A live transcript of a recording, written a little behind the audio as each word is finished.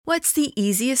What's the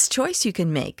easiest choice you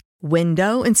can make?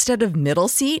 Window instead of middle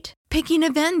seat? Picking a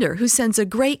vendor who sends a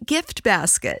great gift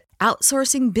basket?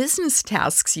 Outsourcing business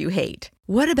tasks you hate?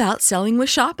 What about selling with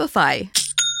Shopify?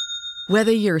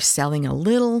 Whether you're selling a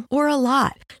little or a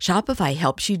lot, Shopify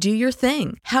helps you do your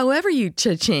thing, however you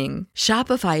cha-ching.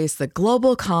 Shopify is the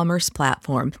global commerce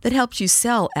platform that helps you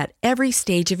sell at every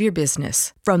stage of your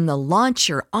business. From the launch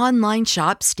your online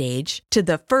shop stage to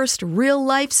the first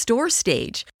real-life store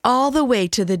stage, all the way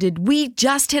to the did we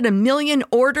just hit a million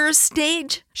orders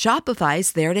stage.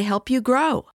 Shopify's there to help you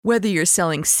grow. Whether you're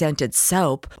selling scented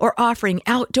soap or offering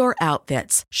outdoor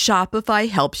outfits, Shopify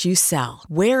helps you sell.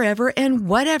 Wherever and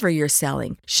whatever you're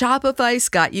selling, Shopify's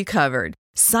got you covered.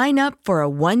 Sign up for a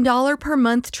 $1 per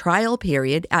month trial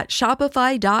period at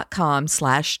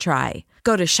shopify.com/try.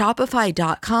 Go to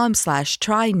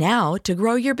shopify.com/try now to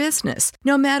grow your business,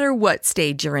 no matter what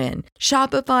stage you're in.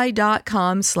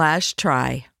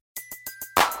 Shopify.com/try.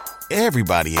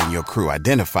 Everybody in your crew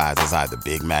identifies as either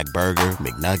Big Mac Burger,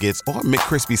 McNuggets, or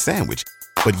McCrispy Sandwich.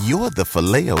 But you're the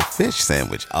Filet-O-Fish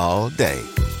Sandwich all day.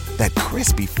 That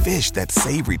crispy fish, that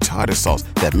savory tartar sauce,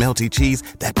 that melty cheese,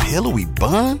 that pillowy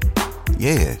bun.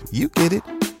 Yeah, you get it.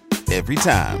 Every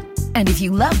time. And if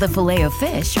you love the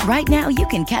Filet-O-Fish, right now you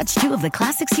can catch two of the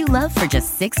classics you love for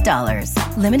just $6.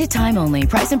 Limited time only.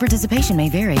 Price and participation may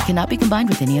vary. Cannot be combined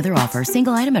with any other offer.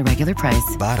 Single item at regular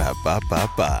price.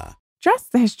 Ba-da-ba-ba-ba. Dress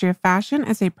the History of Fashion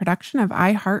is a production of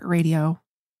iHeartRadio.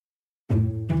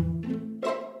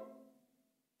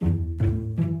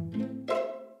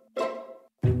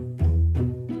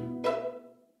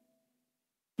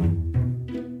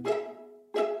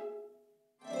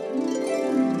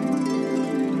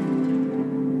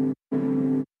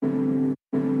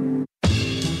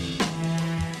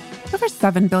 Over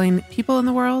 7 billion people in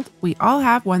the world, we all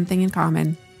have one thing in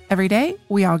common. Every day,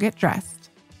 we all get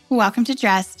dressed. Welcome to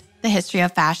Dressed, the History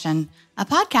of Fashion, a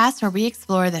podcast where we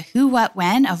explore the who, what,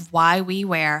 when of why we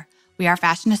wear. We are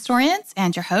fashion historians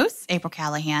and your hosts, April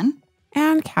Callahan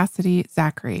and Cassidy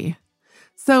Zachary.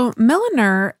 So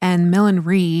milliner and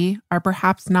millinery are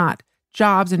perhaps not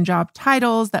jobs and job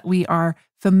titles that we are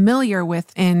familiar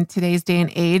with in today's day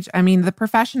and age. I mean, the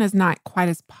profession is not quite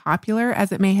as popular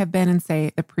as it may have been in,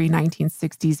 say, the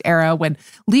pre-1960s era, when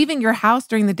leaving your house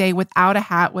during the day without a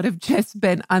hat would have just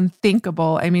been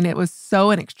unthinkable. I mean, it was so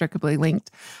inextricably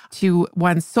linked to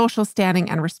one's social standing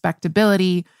and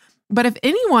respectability. But if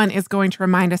anyone is going to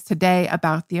remind us today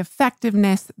about the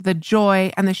effectiveness, the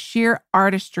joy, and the sheer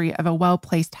artistry of a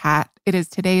well-placed hat, it is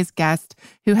today's guest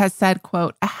who has said,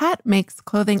 quote, "A hat makes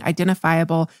clothing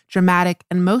identifiable, dramatic,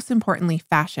 and most importantly,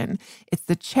 fashion. It's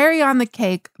the cherry on the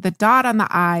cake, the dot on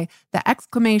the I, the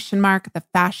exclamation mark, the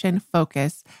fashion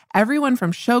focus. Everyone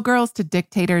from showgirls to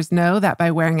dictators know that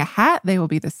by wearing a hat, they will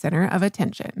be the center of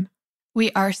attention." We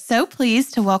are so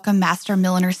pleased to welcome Master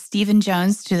Milliner Stephen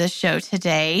Jones to the show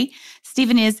today.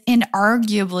 Stephen is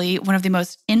inarguably one of the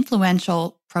most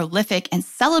influential, prolific, and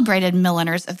celebrated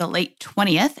milliners of the late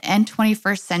 20th and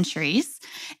 21st centuries.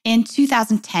 In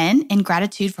 2010, in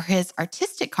gratitude for his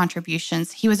artistic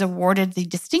contributions, he was awarded the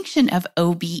distinction of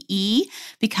OBE,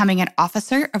 becoming an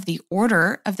officer of the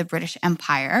Order of the British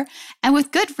Empire, and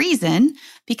with good reason,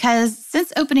 because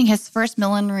since opening his first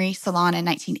millinery salon in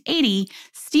 1980,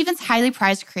 Stephen's highly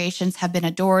prized creations have been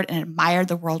adored and admired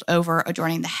the world over,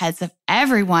 adorning the heads of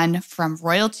everyone from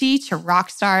royalty to rock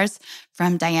stars,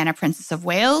 from Diana, Princess of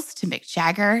Wales, to Mick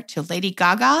Jagger, to Lady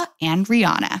Gaga and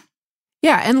Rihanna.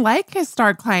 Yeah, and like his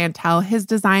star clientele, his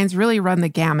designs really run the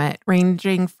gamut,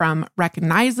 ranging from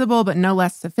recognizable but no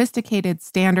less sophisticated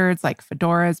standards like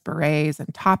fedoras, berets,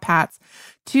 and top hats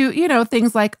to,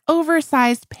 things like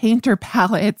oversized painter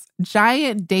palettes,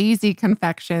 giant daisy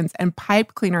confections, and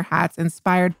pipe cleaner hats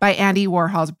inspired by Andy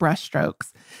Warhol's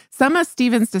brushstrokes. Some of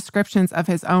Stephen's descriptions of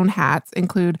his own hats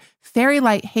include fairy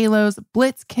light halos,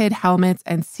 Blitz kid helmets,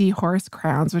 and seahorse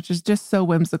crowns, which is just so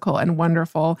whimsical and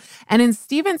wonderful. And in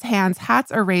Stephen's hands,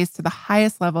 hats are raised to the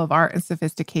highest level of art and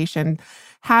sophistication.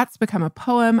 Hats become a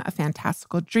poem, a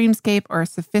fantastical dreamscape, or a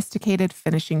sophisticated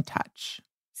finishing touch.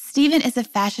 Stephen is a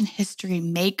fashion history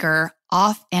maker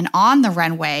off and on the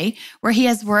runway, where he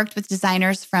has worked with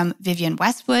designers from Vivienne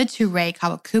Westwood to Rei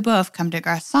Kawakubo of Comme des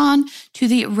Garçons to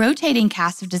the rotating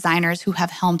cast of designers who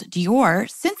have helmed Dior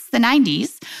since the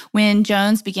 90s, when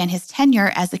Jones began his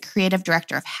tenure as the creative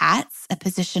director of hats, a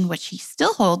position which he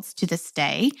still holds to this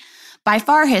day. By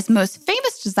far, his most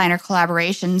famous designer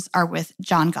collaborations are with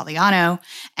John Galliano,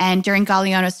 and during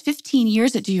Galliano's 15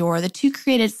 years at Dior, the two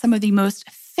created some of the most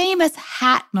famous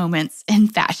hat moments in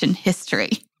fashion history.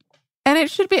 And it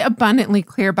should be abundantly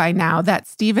clear by now that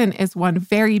Stephen is one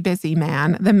very busy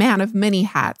man, the man of many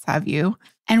hats, have you?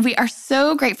 And we are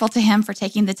so grateful to him for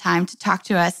taking the time to talk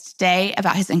to us today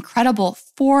about his incredible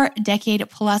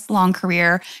 4-decade-plus long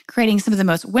career, creating some of the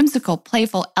most whimsical,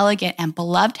 playful, elegant, and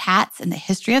beloved hats in the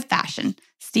history of fashion.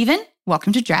 Stephen,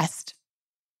 welcome to Dressed.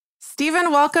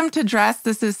 Stephen, welcome to Dressed.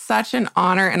 This is such an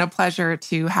honor and a pleasure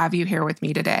to have you here with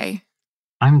me today.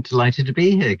 I'm delighted to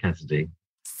be here, Cassidy.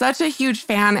 Such a huge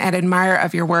fan and admirer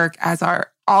of your work, as are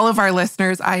all of our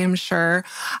listeners, I am sure.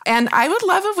 And I would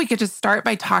love if we could just start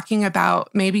by talking about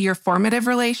maybe your formative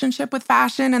relationship with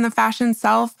fashion and the fashion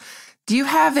self. Do you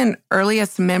have an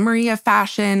earliest memory of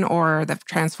fashion or the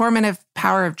transformative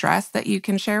power of dress that you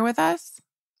can share with us?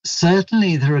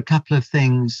 Certainly, there are a couple of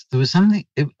things. There was something,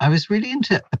 I was really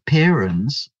into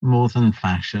appearance more than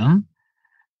fashion.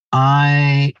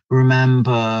 I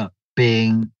remember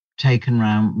being taken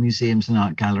around museums and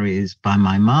art galleries by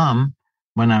my mum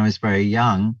when I was very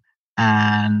young,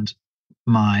 and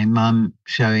my mum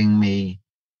showing me,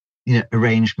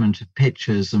 arrangement of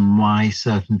pictures and why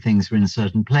certain things were in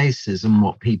certain places and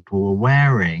what people were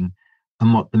wearing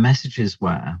and what the messages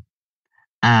were.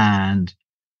 And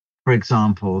for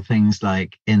example, things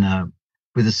like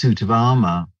with a suit of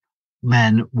armor,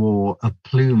 men wore a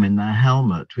plume in their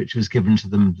helmet, which was given to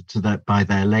them by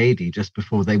their lady just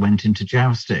before they went into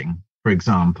jousting, for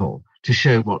example, to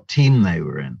show what team they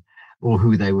were in or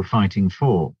who they were fighting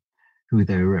for, who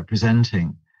they were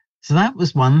representing. So that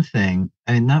was one thing.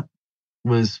 I mean, that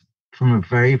was from a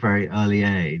very, very early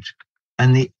age.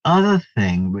 And the other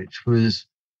thing, which was,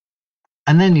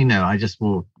 and then, I just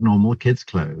wore normal kids'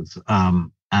 clothes.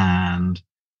 And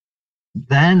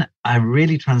then a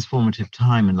really transformative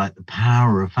time and like the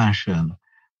power of fashion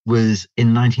was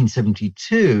in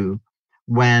 1972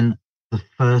 when the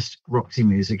first Roxy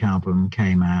Music album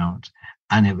came out,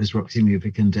 and it was Roxy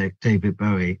Music and David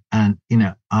Bowie. And,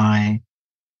 I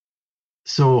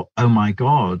saw, oh my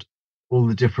God, all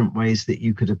the different ways that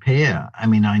you could appear. I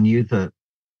mean, I knew that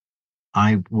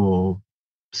I wore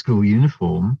school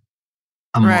uniform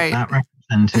and Right. what that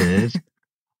represented.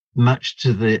 Much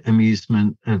to the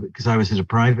amusement of, because I was at a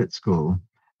private school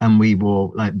and we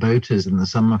wore like boaters in the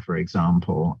summer, for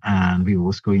example, and we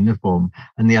wore school uniform,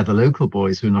 and the other local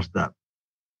boys who were not that,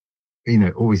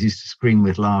 always used to scream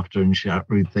with laughter and shout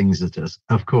rude things at us,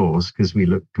 of course, because we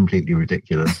looked completely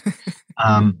ridiculous,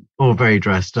 all very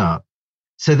dressed up.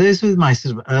 So those were my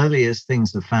sort of earliest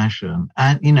things of fashion.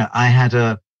 And, I had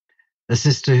a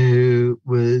sister who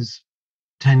was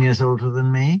 10 years older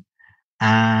than me,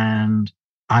 and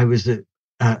I was at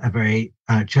a very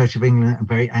Church of England, a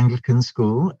very Anglican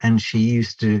school, and she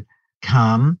used to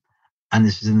come, and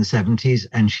this was in the 70s,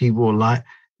 and she wore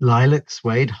lilac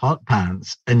suede hot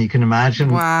pants. And you can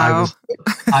imagine, Wow.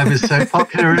 I was so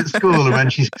popular at school, and when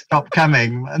she stopped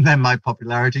coming, and then my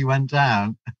popularity went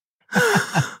down.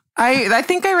 I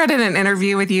think I read in an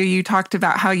interview with you, you talked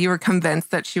about how you were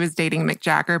convinced that she was dating Mick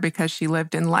Jagger had she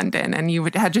lived in London, and you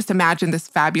had just imagined this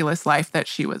fabulous life that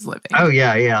she was living. Oh,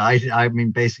 yeah. I mean,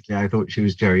 basically, I thought she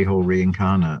was Jerry Hall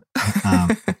reincarnate,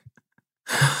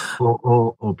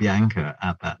 or Bianca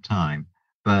at that time.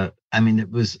 But I mean, it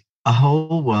was a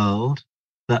whole world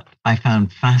that I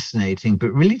found fascinating,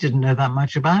 but really didn't know that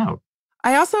much about.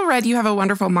 I also read you have a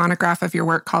wonderful monograph of your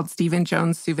work called Stephen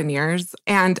Jones Souvenirs.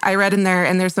 And I read in there,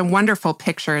 and there's some wonderful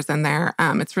pictures in there.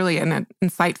 It's really an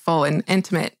insightful and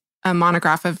intimate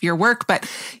monograph of your work. But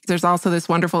there's also this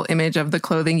wonderful image of the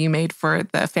clothing you made for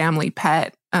the family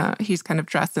pet. He's kind of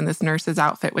dressed in this nurse's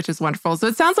outfit, which is wonderful. So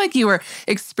it sounds like you were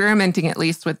experimenting at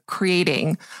least with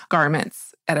creating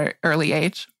garments at an early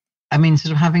age. I mean,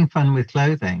 sort of having fun with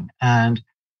clothing. And,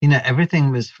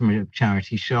 everything was from a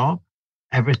charity shop.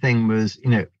 Everything was,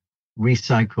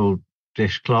 recycled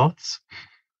dishcloths,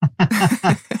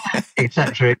 et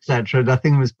cetera, et cetera.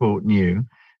 Nothing was bought new.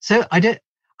 So I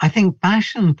think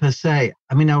fashion per se,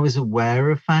 I mean, I was aware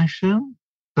of fashion,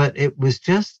 but it was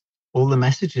just all the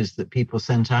messages that people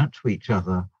sent out to each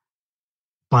other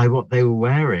by what they were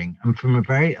wearing. And from a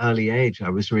very early age, I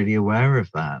was really aware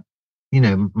of that.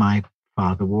 My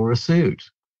father wore a suit.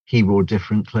 He wore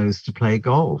different clothes to play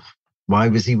golf. Why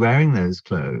was he wearing those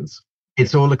clothes?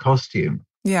 It's all a costume.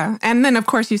 Yeah. And then, of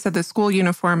course, you said the school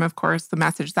uniform, of course, the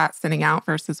message that's sending out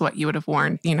versus what you would have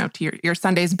worn, to your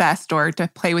Sunday's best or to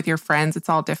play with your friends. It's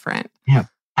all different. Yeah.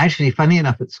 Actually, funny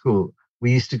enough, at school,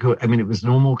 we used to call, it was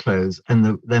normal clothes.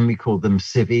 And then we called them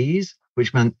civvies,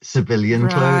 which meant civilian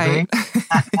clothing.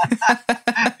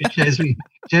 It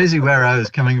shows you where I was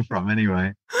coming from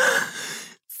anyway.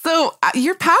 So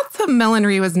your path to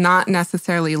millinery was not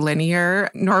necessarily linear,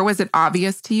 nor was it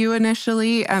obvious to you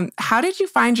initially. How did you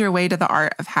find your way to the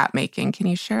art of hat making? Can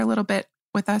you share a little bit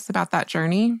with us about that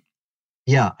journey?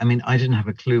 Yeah, I mean, I didn't have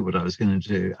a clue what I was going to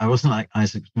do. I wasn't like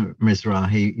Isaac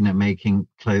Mizrahi, making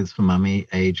clothes for mummy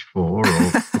age 4,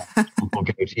 or or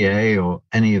Gautier or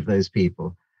any of those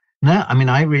people. No, I mean,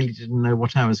 I really didn't know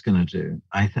what I was going to do.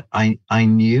 I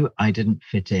knew I didn't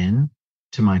fit in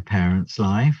to my parents'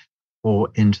 life or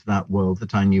into that world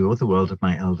that I knew, or the world of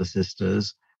my elder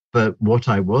sisters. But what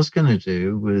I was going to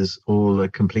do was all a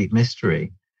complete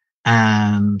mystery.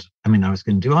 And I mean, I was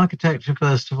going to do architecture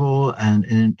first of all. And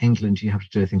in England, you have to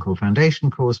do a thing called foundation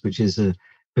course, which is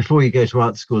before you go to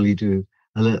art school, you do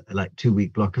like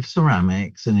 2-week block of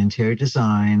ceramics and interior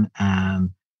design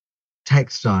and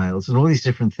textiles and all these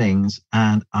different things.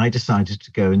 And I decided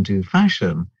to go and do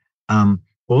fashion.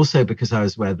 Also because I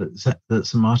was aware that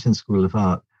St Martin's School of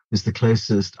Art was the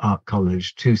closest art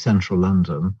college to Central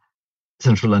London,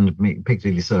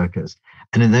 Piccadilly Circus.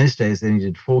 And in those days, they only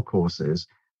did 4 courses,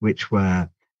 which were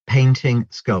painting,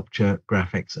 sculpture,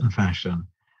 graphics, and fashion.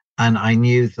 And I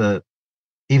knew that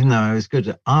even though I was good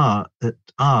at art,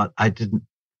 I didn't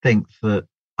think that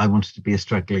I wanted to be a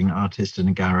struggling artist in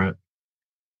a garret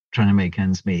trying to make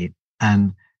ends meet.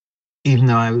 And even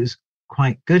though I was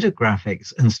quite good at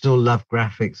graphics and still love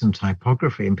graphics and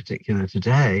typography in particular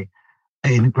today,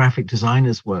 in graphic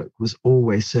designer's work was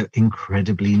always so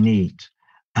incredibly neat.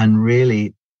 And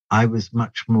really, I was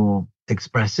much more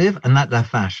expressive, and that left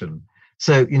fashion.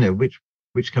 So,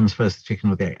 which comes first, the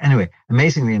chicken or the egg? Anyway,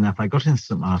 amazingly enough, I got into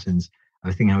St Martin's.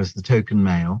 I think I was the token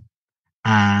male,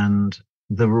 and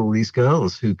there were all these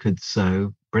girls who could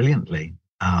sew brilliantly.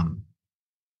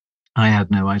 I had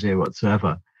no idea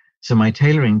whatsoever. So my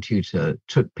tailoring tutor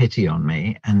took pity on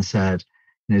me and said,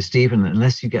 Stephen,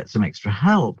 unless you get some extra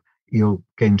help, you're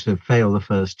going to fail the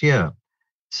first year.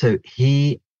 So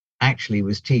he actually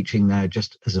was teaching there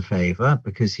just as a favor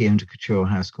because he owned a couture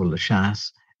house called Le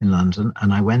Chasse in London.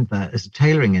 And I went there as a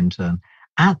tailoring intern.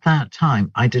 At that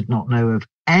time, I did not know of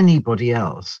anybody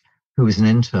else who was an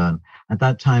intern. At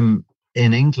that time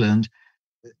in England,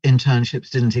 internships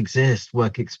didn't exist,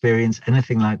 work experience,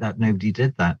 anything like that. Nobody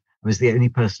did that. I was the only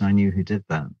person I knew who did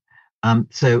that.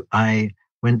 So I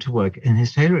went to work in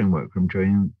his tailoring workroom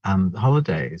during the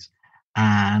holidays.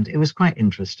 And it was quite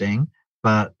interesting,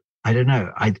 but I don't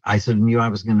know. I sort of knew I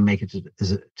was going to make it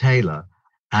as a tailor.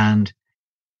 And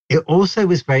it also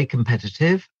was very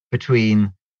competitive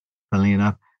funnily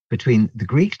enough, between the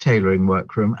Greek tailoring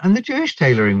workroom and the Jewish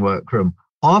tailoring workroom.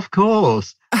 Of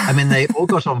course. I mean, they all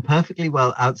got on perfectly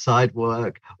well outside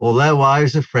work. All their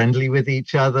wives are friendly with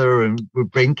each other and would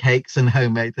bring cakes and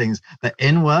homemade things. But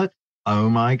in work, oh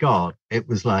my God, it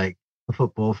was like a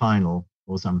football final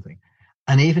or something.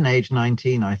 And even age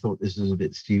 19, I thought this was a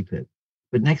bit stupid.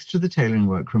 But next to the tailoring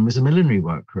workroom was a millinery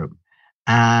workroom.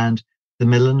 And the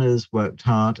milliners worked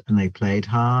hard and they played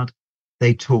hard.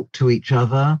 They talked to each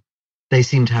other. They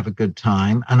seemed to have a good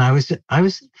time. And I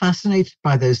was fascinated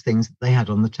by those things that they had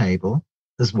on the table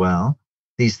as well.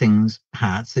 These things,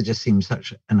 hats, they just seemed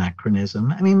such an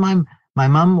anachronism. I mean, my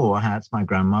mum wore hats, my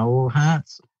grandma wore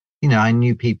hats. I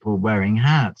knew people wearing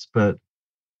hats, but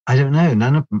I don't know,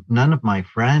 none of my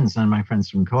friends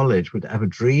from college would ever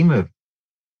dream of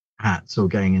hats or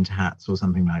going into hats or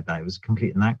something like that. It was a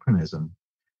complete anachronism.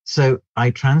 So I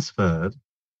transferred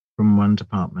from one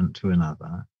department to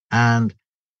another. And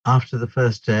after the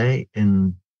first day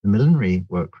in the millinery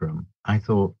workroom, I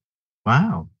thought,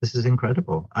 wow, this is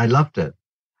incredible. I loved it.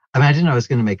 I mean, I didn't know I was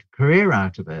going to make a career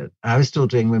out of it. I was still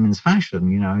doing women's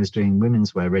fashion. I was doing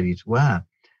women's wear, ready to wear.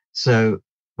 So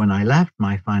when I left,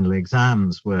 my final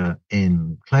exams were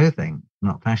in clothing,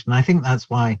 not fashion. I think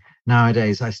that's why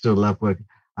nowadays I still love working.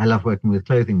 I love working with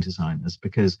clothing designers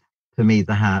because for me,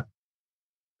 the hat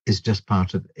is just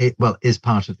part of it. Well, is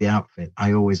part of the outfit.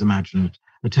 I always imagined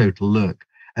a total look.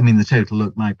 I mean, the total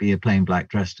look might be a plain black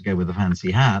dress to go with a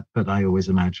fancy hat, but I always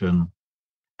imagine,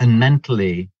 and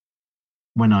mentally,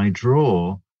 when I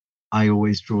draw, I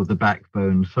always draw the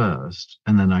backbone first,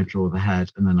 and then I draw the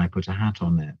head, and then I put a hat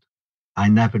on it. I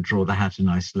never draw the hat in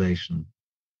isolation.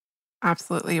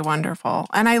 Absolutely wonderful.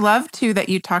 And I love, too, that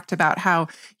you talked about how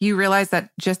you realized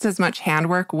that just as much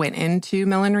handwork went into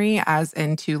millinery as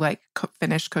into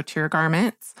finished couture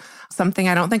garments, something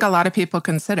I don't think a lot of people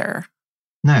consider.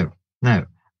 No.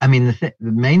 I mean, the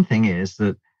main thing is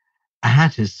that a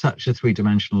hat is such a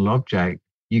 3-dimensional object,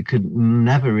 you could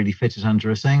never really fit it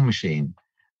under a sewing machine.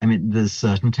 I mean, there's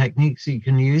certain techniques you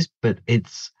can use, but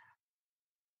it's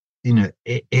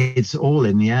all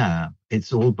in the air.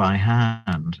 It's all by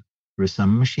hand. There are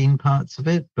some machine parts of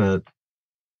it, but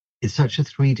it's such a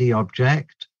 3D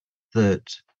object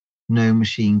that no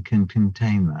machine can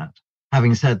contain that.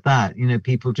 Having said that,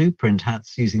 people do print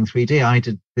hats using 3D. I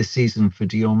did this season for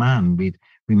Dior Man.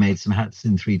 We made some hats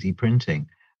in 3D printing,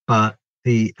 but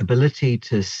the ability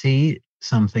to see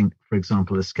something, for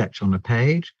example, a sketch on a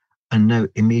page, and know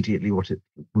immediately what it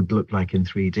would look like in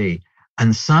 3D.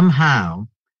 And somehow,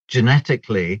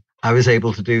 genetically, I was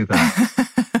able to do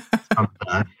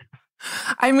that.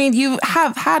 I mean, you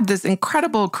have had this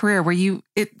incredible career where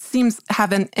it seems,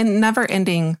 have a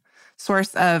never-ending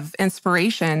source of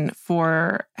inspiration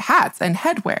for hats and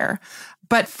headwear.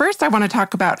 But first, I want to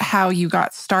talk about how you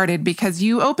got started, because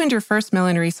you opened your first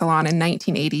millinery salon in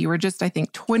 1980. You were just, I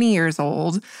think, 20 years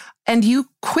old. And you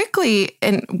quickly,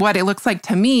 in what it looks like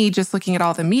to me, just looking at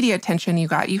all the media attention you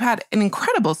got, you had an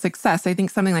incredible success. I think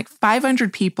something like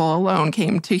 500 people alone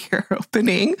came to your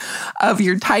opening of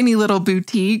your tiny little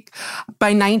boutique.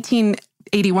 By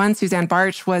 1981, Suzanne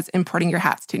Bartsch was importing your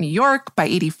hats to New York. By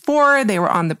 84, they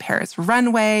were on the Paris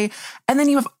runway. And then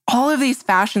you have all of these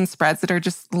fashion spreads that are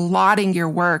just lauding your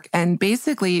work and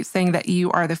basically saying that you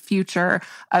are the future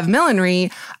of millinery.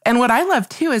 And what I love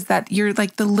too is that you're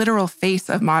like the literal face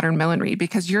of modern millinery,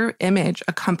 because your image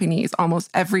accompanies almost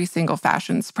every single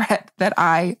fashion spread that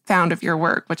I found of your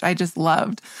work, which I just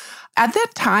loved. At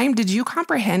that time, did you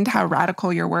comprehend how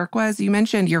radical your work was? You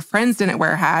mentioned your friends didn't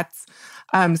wear hats.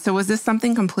 So was this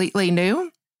something completely new?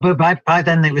 But by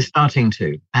then they were starting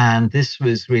to. And this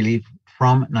was really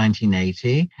from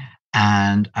 1980.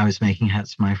 And I was making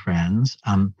hats for my friends.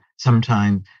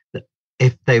 Sometimes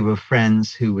if they were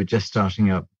friends who were just starting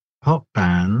up pop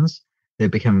bands, they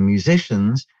become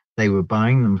musicians, they were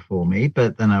buying them for me.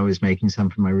 But then I was making some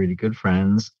for my really good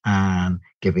friends and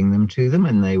giving them to them,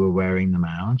 and they were wearing them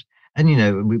out. And,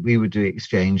 we would do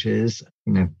exchanges.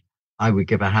 I would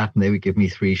give a hat and they would give me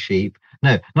 3 sheep.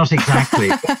 No, not exactly,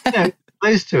 but,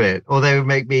 close to it. Or they would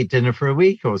make me dinner for a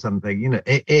week or something.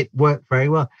 It worked very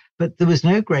well. But there was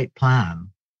no great plan.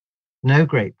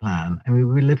 And we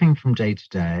were living from day to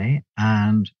day.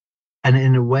 And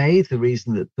in a way, the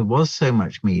reason that there was so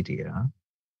much media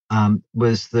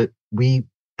was that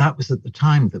that was at the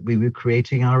time that we were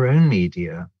creating our own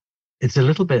media. It's a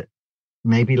little bit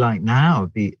maybe like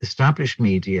now, the established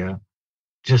media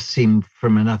just seemed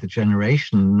from another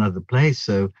generation, another place.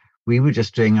 So we were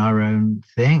just doing our own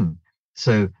thing.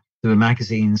 So there were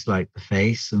magazines like The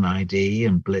Face and ID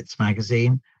and Blitz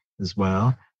magazine as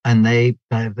well. And they're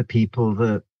the people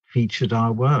that featured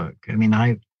our work. I mean,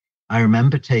 I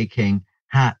remember taking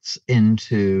hats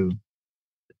into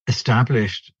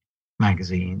established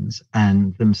magazines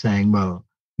and them saying, well,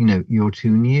 you're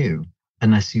too new.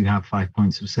 Unless you have 5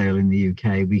 points of sale in the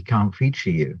UK, we can't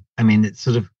feature you. I mean, it's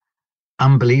sort of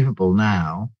unbelievable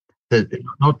now that,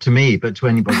 not to me, but to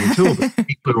anybody at all, but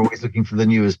people are always looking for the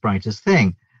newest, brightest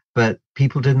thing. But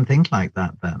people didn't think like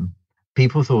that then.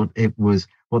 People thought it was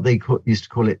what they used to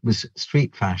call it was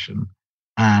street fashion.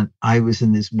 And I was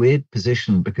in this weird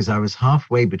position because I was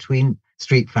halfway between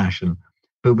street fashion,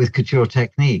 but with couture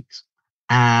techniques.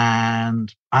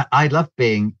 And I love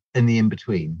being in the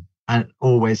in-between. And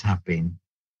always have been.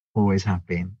 Not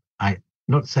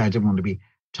to say I didn't want to be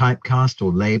typecast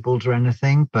or labeled or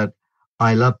anything, but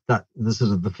I love that the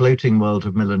sort of the floating world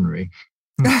of millinery.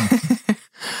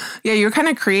 Yeah, you're kind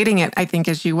of creating it, I think,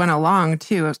 as you went along,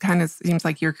 too. It kind of seems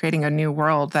like you're creating a new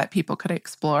world that people could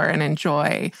explore and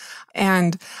enjoy.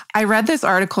 And I read this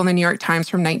article in the New York Times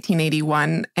from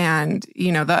 1981, and,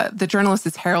 the journalist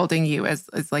is heralding you as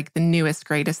like the newest,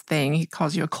 greatest thing. He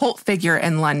calls you a cult figure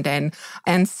in London.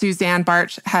 And Suzanne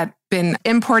Bartsch had been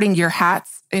importing your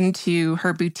hats into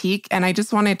her boutique. And I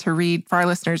just wanted to read for our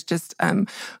listeners just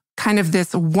kind of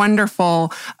this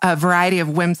wonderful variety of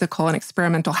whimsical and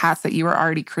experimental hats that you were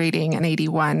already creating in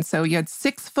 81. So you had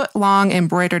 6-foot-long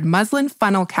embroidered muslin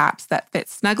funnel caps that fit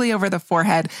snugly over the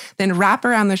forehead, then wrap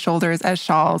around the shoulders as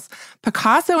shawls,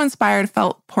 Picasso-inspired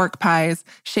felt pork pies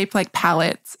shaped like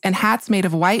pallets, and hats made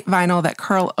of white vinyl that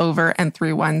curl over and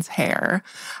through one's hair.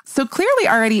 So clearly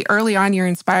already early on, you're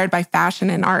inspired by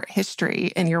fashion and art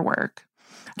history in your work.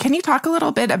 Can you talk a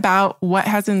little bit about what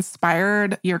has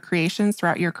inspired your creations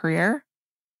throughout your career?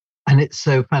 And it's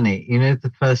so funny.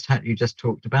 The first hat you just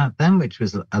talked about then, which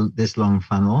was this long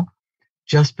funnel,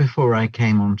 just before I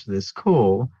came onto this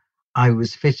call, I've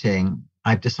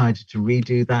decided to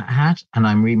redo that hat and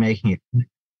I'm remaking it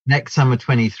next summer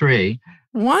 23.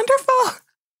 Wonderful.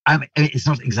 It's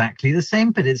not exactly the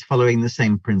same, but it's following the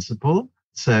same principle.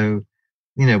 So,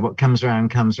 what comes around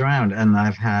comes around. And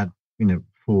I've had,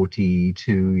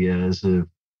 42 years of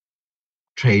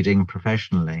trading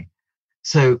professionally.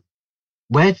 So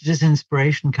where does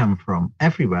inspiration come from?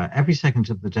 Everywhere, every second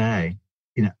of the day.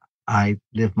 I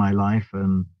live my life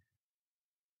and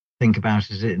think about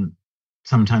it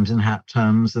sometimes in hat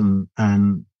terms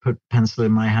and put pencil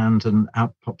in my hand and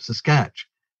out pops a sketch.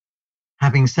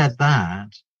 Having said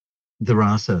that, there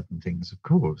are certain things, of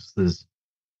course. There's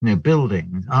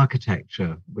buildings,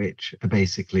 architecture, which are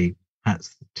basically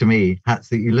hats, to me, hats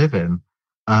that you live in.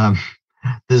 Um,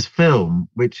 there's film,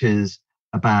 which is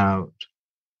about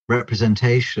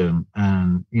representation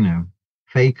and,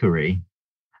 fakery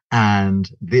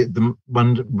and the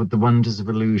wonders of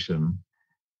illusion.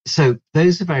 So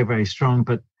those are very, very strong.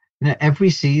 But, every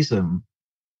season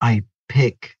I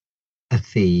pick a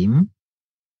theme,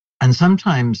 and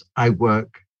sometimes I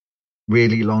work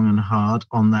really long and hard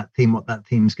on that theme, what that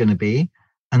theme's going to be.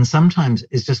 And sometimes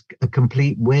it's just a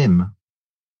complete whim,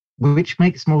 which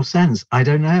makes more sense. I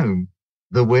don't know.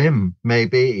 The whim,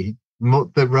 maybe,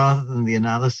 rather than the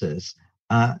analysis.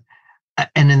 And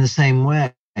in the same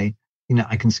way,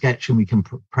 I can sketch and we can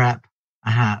prep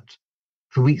a hat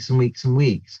for weeks and weeks and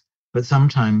weeks. But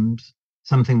sometimes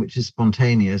something which is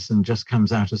spontaneous and just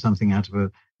comes out of something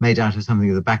made out of something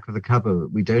at the back of the cover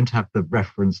we don't have the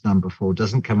reference number for,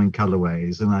 doesn't come in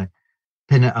colorways, and I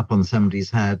pin it up on somebody's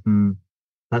head, and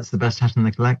that's the best hat in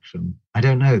the collection. I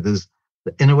don't know.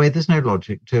 In a way, there's no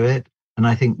logic to it. And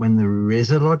I think when there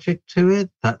is a logic to it,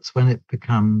 that's when it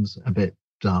becomes a bit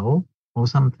dull or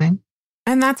something.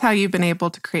 And that's how you've been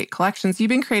able to create collections. You've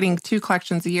been creating 2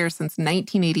 collections a year since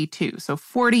 1982. So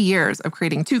 40 years of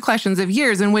creating 2 collections of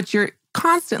years in which you're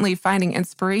constantly finding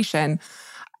inspiration.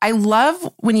 I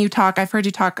love when you talk, I've heard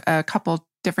you talk a couple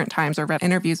different times or read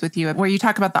interviews with you where you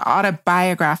talk about the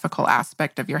autobiographical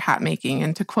aspect of your hat making.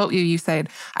 And to quote you, you said,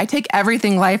 "I take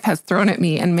everything life has thrown at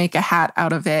me and make a hat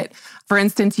out of it." For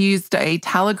instance, you used a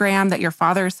telegram that your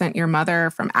father sent your mother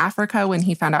from Africa when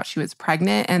he found out she was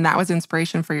pregnant. And that was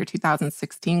inspiration for your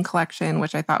 2016 collection,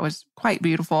 which I thought was quite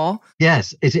beautiful.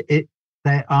 Yes, they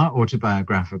are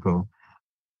autobiographical.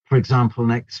 For example,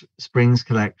 next spring's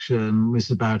collection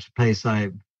was about a place I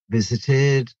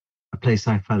visited, a place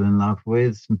I fell in love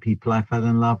with, some people I fell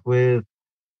in love with.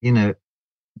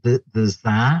 There's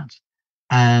that.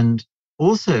 And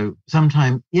also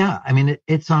sometimes,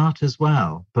 it's art as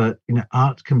well. But,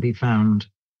 art can be found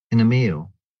in a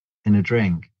meal, in a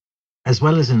drink, as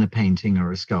well as in a painting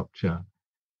or a sculpture.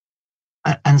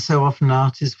 And so often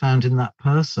art is found in that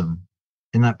person,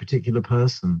 in that particular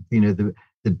person,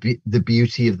 the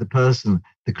beauty of the person,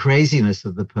 the craziness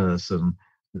of the person,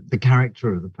 the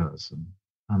character of the person.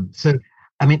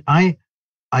 I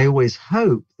always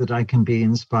hope that I can be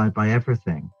inspired by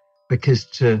everything, because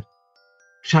to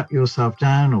shut yourself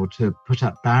down or to put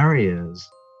up barriers,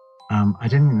 I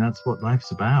don't think that's what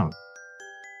life's about.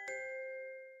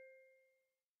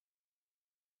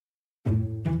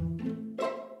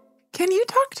 Can you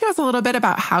talk to us a little bit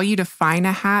about how you define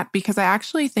a hat? Because I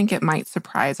actually think it might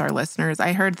surprise our listeners.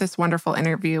 I heard this wonderful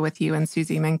interview with you and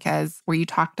Susie Menkes where you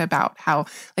talked about how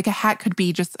a hat could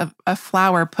be just a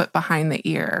flower put behind the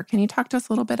ear. Can you talk to us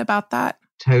a little bit about that?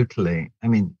 Totally.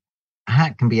 A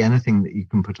hat can be anything that you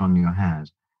can put on your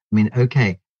head.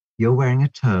 Okay, you're wearing a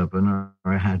turban or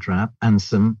a head wrap and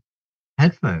some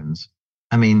headphones.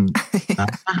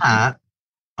 That's a hat.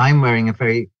 I'm wearing a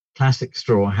very classic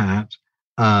straw hat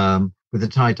with a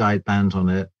tie-dyed band on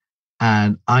it.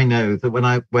 And I know that when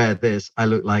I wear this, I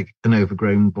look like an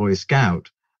overgrown Boy Scout.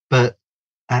 But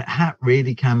a hat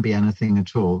really can be anything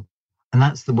at all. And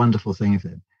that's the wonderful thing of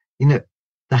it.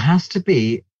 There has to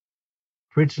be,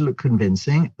 for it to look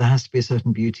convincing, there has to be a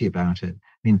certain beauty about it.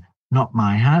 Not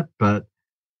my hat, but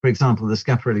for example, the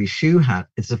Schiaparelli shoe hat,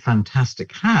 it's a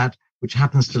fantastic hat, which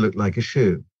happens to look like a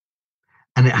shoe.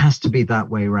 And it has to be that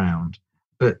way round.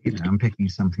 But, I'm picking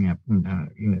something up,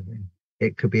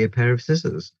 it could be a pair of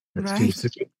scissors. That's right.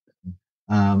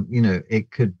 It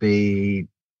could be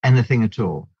anything at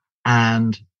all.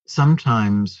 And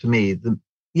sometimes for me,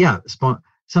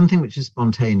 something which is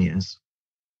spontaneous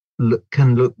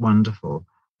can look wonderful.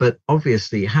 But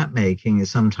obviously hat making is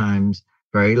sometimes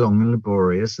very long and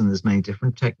laborious, and there's many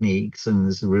different techniques, and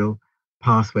there's a real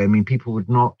pathway. People would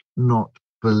not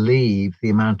believe the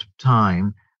amount of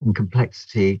time and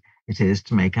complexity it is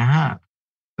to make a hat.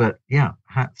 But yeah,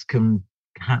 hats can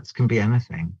be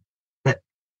anything. But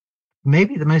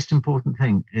maybe the most important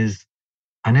thing is,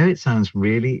 I know it sounds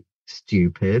really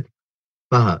stupid,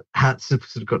 but hats have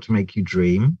sort of got to make you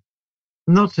dream,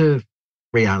 not of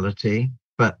reality,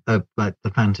 but of like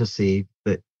the fantasy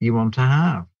that you want to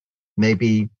have.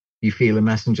 Maybe you feel a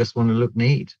mess and just want to look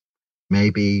neat.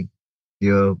 Maybe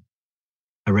you're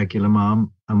a regular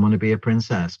mom and want to be a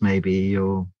princess. Maybe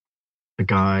you're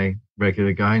a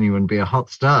regular guy, and you want to be a hot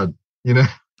stud, I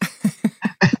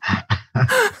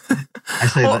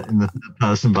say that in the third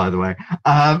person, by the way.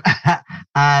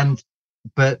 And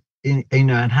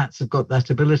hats have got that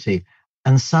ability.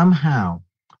 And somehow,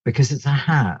 because it's a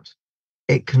hat,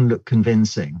 it can look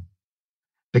convincing.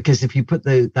 Because if you put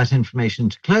that information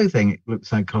to clothing, it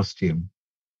looks like costume.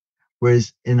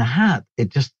 Whereas in a hat, it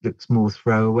just looks more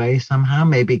throwaway somehow,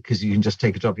 maybe because you can just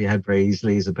take it off your head very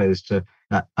easily as opposed to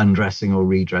undressing or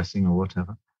redressing or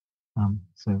whatever.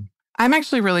 So I'm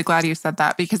actually really glad you said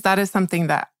that, because that is something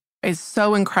that is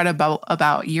so incredible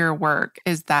about your work,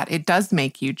 is that it does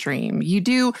make you dream. You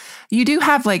do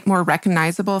have like more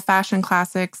recognizable fashion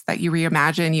classics that you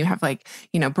reimagine. You have like,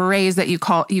 berets that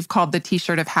you've called the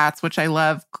t-shirt of hats, which I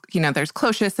love. There's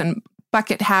cloches and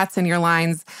bucket hats in your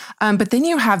lines. But then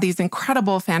you have these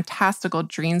incredible, fantastical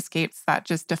dreamscapes that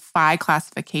just defy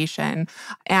classification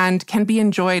and can be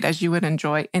enjoyed as you would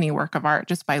enjoy any work of art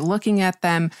just by looking at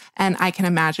them. And I can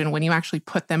imagine when you actually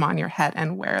put them on your head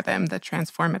and wear them, the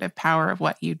transformative power of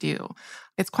what you do.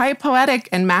 It's quite poetic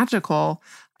and magical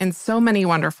in so many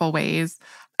wonderful ways.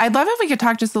 I'd love if we could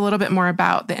talk just a little bit more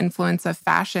about the influence of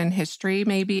fashion history,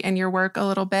 maybe in your work a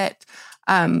little bit.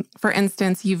 For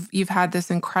instance, you've had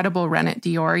this incredible run at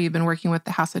Dior. You've been working with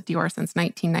the House of Dior since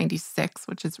 1996,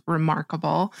 which is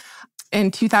remarkable. In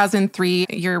 2003,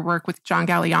 your work with John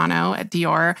Galliano at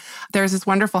Dior, there's this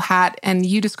wonderful hat, and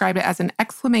you describe it as an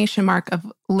exclamation mark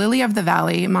of lily of the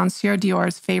valley, Monsieur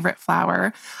Dior's favorite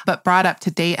flower, but brought up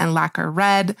to date and lacquer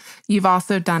red. You've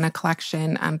also done a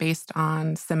collection based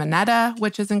on Simonetta,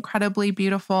 which is incredibly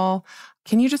beautiful.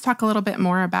 Can you just talk a little bit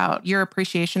more about your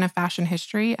appreciation of fashion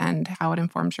history and how it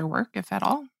informs your work, if at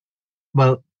all?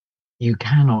 Well, you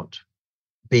cannot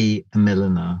be a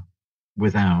milliner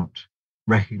without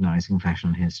recognizing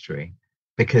fashion history,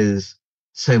 because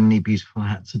so many beautiful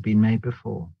hats have been made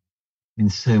before. I mean,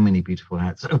 so many beautiful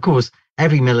hats. Of course,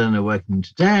 every milliner working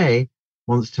today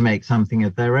wants to make something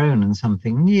of their own and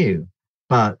something new.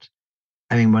 But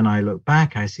I mean, when I look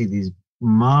back, I see these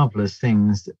marvelous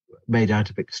things made out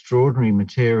of extraordinary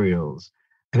materials.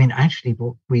 I mean, actually,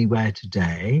 what we wear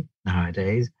today,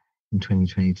 nowadays, in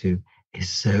 2022, is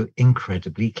so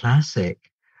incredibly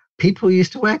classic. People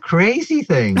used to wear crazy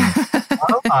things.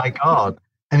 Oh my God.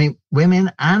 I mean,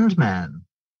 women and men.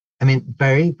 I mean,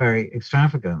 very, very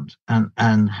extravagant,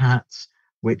 and hats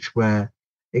which were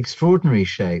extraordinary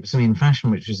shapes. I mean, fashion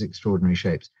which was extraordinary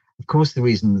shapes. Of course, the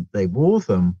reason that they wore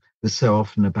them was so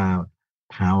often about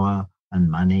power and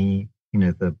money.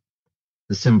 The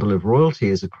symbol of royalty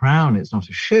is a crown, it's not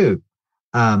a shoe.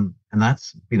 And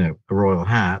that's, a royal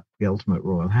hat, the ultimate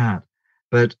royal hat.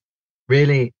 But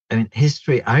really, I mean,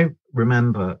 history, I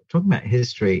remember talking about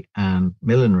history and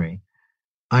millinery.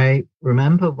 I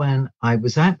remember when I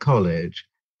was at college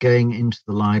going into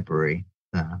the library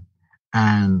there,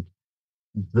 and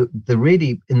the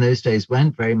really, in those days,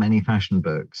 weren't very many fashion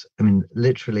books. I mean,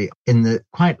 literally in the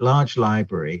quite large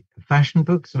library, fashion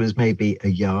books was maybe a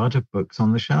yard of books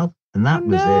on the shelf. And that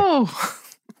was it.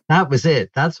 That was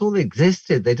it. That's all that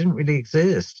existed. They didn't really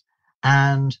exist.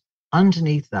 And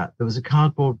underneath that, there was a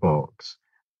cardboard box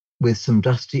with some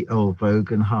dusty old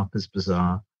Vogue and Harper's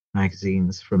Bazaar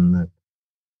magazines from the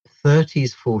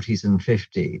 30s, 40s, and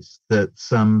 50s that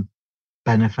some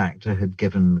benefactor had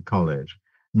given the college.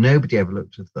 Nobody ever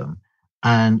looked at them.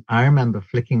 And I remember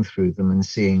flicking through them and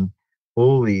seeing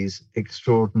all these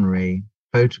extraordinary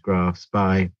photographs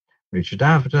by Richard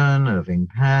Avedon, Irving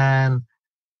Penn,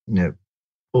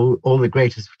 all the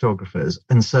greatest photographers.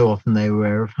 And so often they were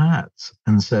aware of hats.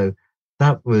 And so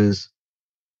that was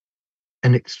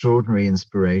an extraordinary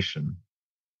inspiration.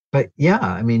 But yeah,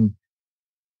 I mean,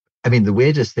 the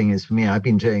weirdest thing is for me, I've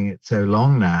been doing it so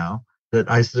long now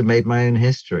that I sort of made my own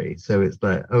history. So it's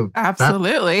like, oh,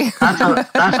 absolutely.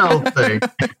 That old thing.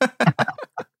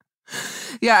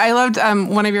 Yeah, I loved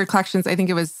one of your collections. I think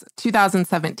it was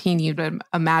 2017. You'd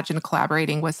imagine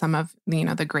collaborating with some of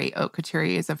the great haute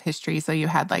couturiers of history. So you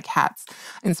had like hats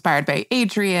inspired by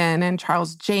Adrian and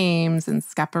Charles James and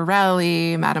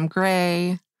Schiaparelli, Madame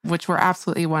Grey, which were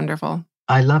absolutely wonderful.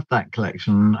 I love that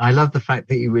collection. I love the fact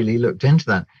that you really looked into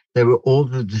that. There were all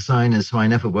the designers who I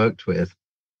never worked with.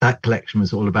 That collection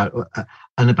was all about,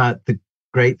 and about the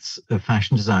greats of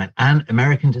fashion design and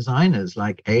American designers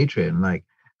like Adrian. Like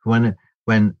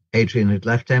when Adrian had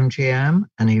left MGM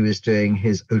and he was doing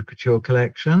his haute couture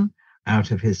collection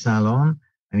out of his salon,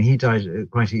 and he died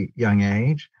at quite a young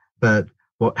age, but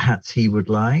what hats he would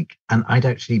like. And I'd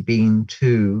actually been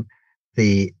to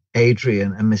the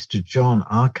Adrian and Mr. John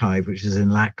archive, which is in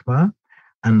LACMA,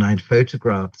 and I'd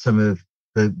photographed some of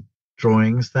the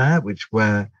drawings there, which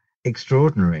were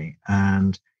extraordinary,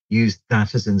 and used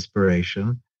that as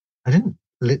inspiration. I didn't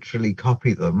literally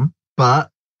copy them, but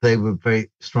they were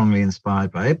very strongly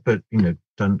inspired by it, but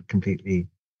done completely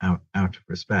out of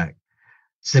respect.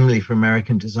 Similarly, for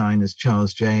American designers,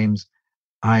 Charles James,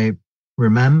 I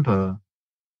remember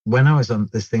when I was on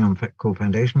this thing called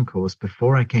Foundation Course,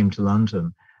 before I came to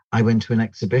London, I went to an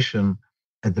exhibition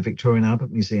at the Victoria and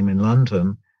Albert Museum in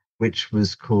London which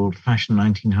was called Fashion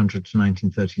 1900 to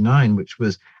 1939, which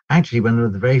was actually one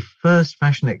of the very first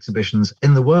fashion exhibitions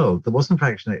in the world. There wasn't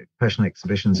fashion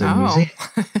exhibitions in museums.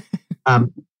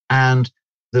 And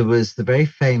there was the very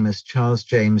famous Charles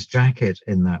James jacket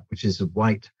in that, which is a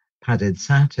white padded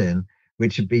satin,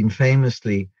 which had been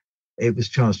famously, it was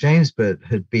Charles James, but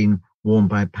had been worn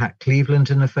by Pat Cleveland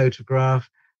in a photograph,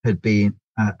 had been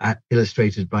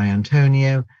illustrated by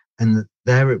Antonio, and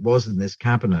there it was in this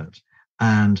cabinet.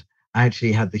 And I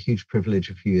actually had the huge privilege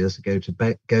a few years ago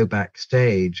to go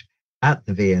backstage at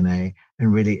the V&A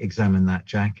and really examine that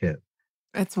jacket.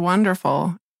 It's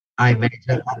wonderful. I made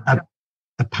a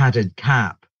padded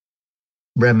cap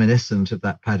reminiscent of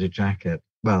that padded jacket.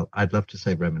 Well, I'd love to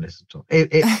say reminiscent of.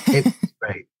 It was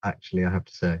great, actually, I have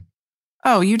to say.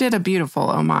 Oh, you did a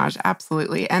beautiful homage.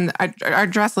 Absolutely. And our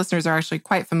dress listeners are actually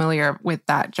quite familiar with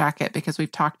that jacket because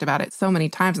we've talked about it so many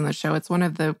times on the show. It's one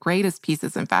of the greatest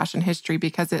pieces in fashion history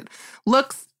because it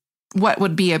looks what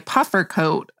would be a puffer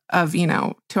coat of,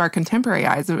 to our contemporary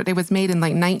eyes. It was made in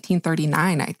like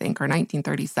 1939, I think, or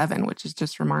 1937, which is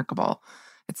just remarkable.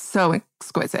 It's so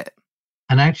exquisite.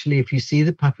 And actually, if you see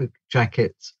the puffer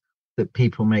jackets that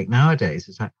people make nowadays,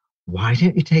 it's like, why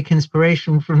don't you take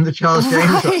inspiration from the Charles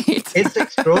James one? It's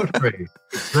extraordinary.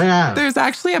 It's there. There's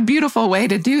actually a beautiful way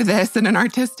to do this in an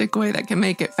artistic way that can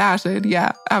make it fashion.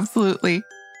 Yeah, absolutely.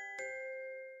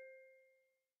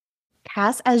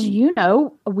 Cass, as you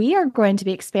know, we are going to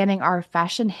be expanding our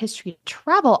fashion history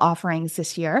travel offerings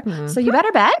this year. Mm-hmm. So you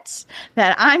better bet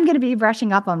that I'm going to be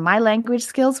brushing up on my language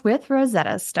skills with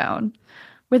Rosetta Stone.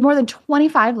 With more than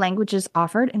 25 languages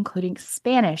offered, including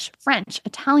Spanish, French,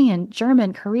 Italian,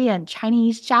 German, Korean,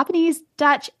 Chinese, Japanese,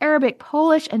 Dutch, Arabic,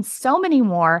 Polish, and so many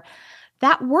more,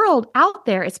 that world out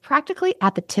there is practically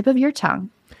at the tip of your tongue.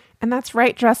 And that's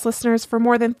right, dress listeners. For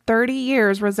more than 30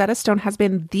 years, Rosetta Stone has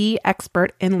been the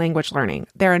expert in language learning.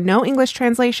 There are no English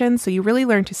translations, so you really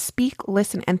learn to speak,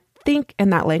 listen, and think in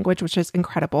that language, which is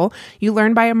incredible. You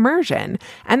learn by immersion,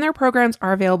 and their programs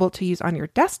are available to use on your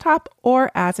desktop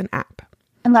or as an app.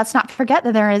 And let's not forget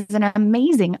that there is an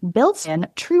amazing built-in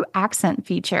true accent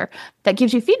feature that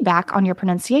gives you feedback on your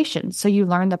pronunciation, so you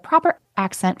learn the proper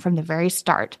accent from the very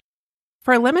start.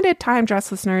 For a limited time,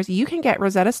 dress listeners, you can get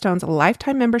Rosetta Stone's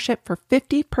lifetime membership for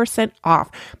 50% off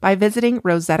by visiting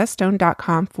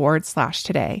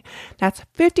rosettastone.com/today. That's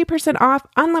 50% off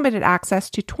unlimited access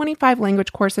to 25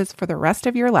 language courses for the rest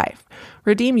of your life.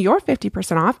 Redeem your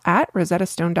 50% off at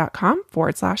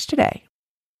rosettastone.com/today.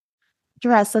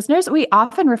 Dress listeners, we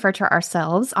often refer to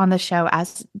ourselves on the show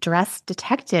as dress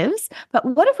detectives, but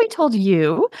what if we told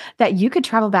you that you could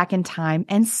travel back in time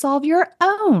and solve your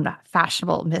own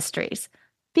fashionable mysteries?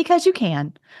 Because you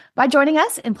can, by joining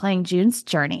us in playing June's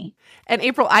Journey. And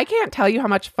April, I can't tell you how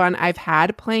much fun I've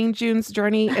had playing June's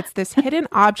Journey. It's this hidden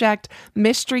object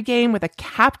mystery game with a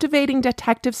captivating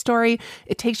detective story.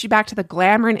 It takes you back to the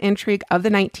glamour and intrigue of the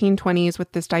 1920s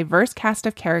with this diverse cast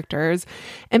of characters.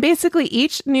 And basically,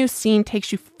 each new scene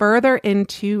takes you further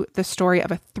into the story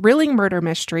of a thrilling murder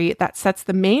mystery that sets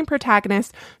the main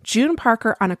protagonist, June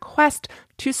Parker, on a quest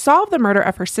to solve the murder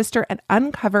of her sister and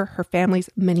uncover her family's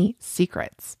many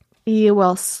secrets. You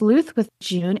will sleuth with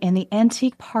June in the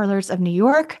antique parlors of New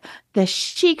York, the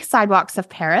chic sidewalks of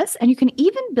Paris, and you can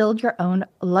even build your own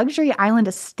luxury island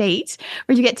estate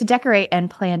where you get to decorate and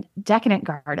plant decadent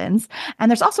gardens. And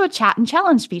there's also a chat and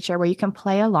challenge feature where you can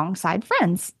play alongside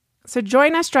friends. So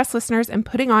join us, dress listeners, in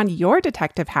putting on your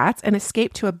detective hats and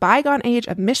escape to a bygone age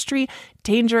of mystery,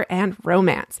 danger, and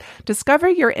romance. Discover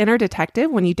your inner detective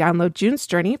when you download June's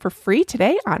Journey for free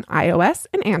today on iOS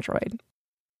and Android.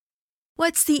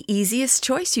 What's the easiest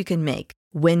choice you can make?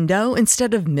 Window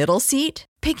instead of middle seat?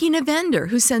 Picking a vendor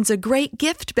who sends a great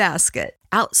gift basket?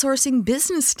 Outsourcing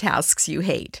business tasks you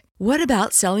hate? What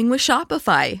about selling with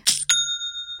Shopify?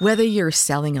 Whether you're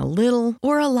selling a little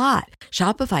or a lot,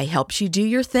 Shopify helps you do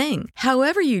your thing,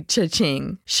 however you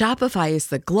cha-ching. Shopify is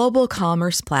the global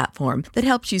commerce platform that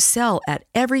helps you sell at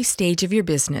every stage of your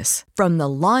business. From the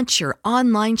launch your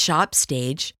online shop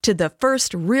stage to the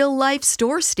first real-life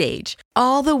store stage,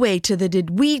 all the way to the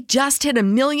did we just hit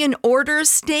 1 million orders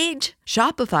stage.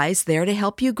 Shopify's there to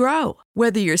help you grow.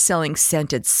 Whether you're selling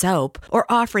scented soap or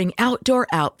offering outdoor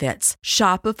outfits,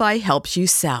 Shopify helps you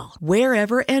sell.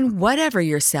 Wherever and whatever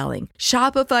you're selling,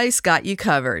 Shopify's got you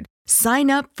covered. Sign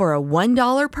up for a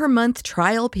 $1 per month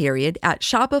trial period at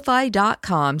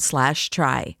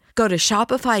shopify.com/try. Go to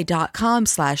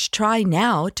shopify.com/try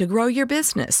now to grow your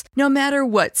business, no matter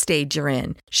what stage you're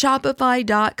in.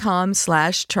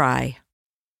 Shopify.com/try.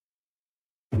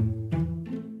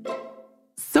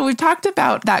 So we've talked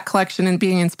about that collection and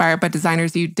being inspired by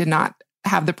designers you did not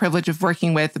have the privilege of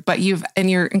working with, but in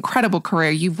your incredible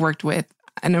career, you've worked with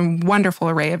a wonderful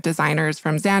array of designers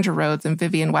from Zandra Rhodes and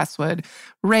Vivienne Westwood,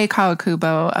 Ray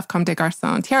Kawakubo of Comme des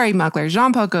Garçons, Thierry Mugler,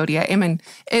 Jean-Paul Gaultier. I mean,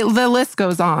 the list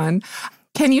goes on.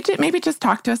 Can you maybe just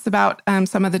talk to us about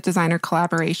some of the designer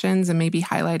collaborations and maybe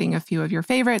highlighting a few of your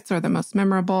favorites or the most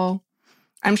memorable?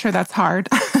 I'm sure that's hard.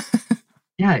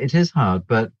 Yeah, it is hard,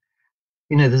 but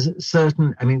there's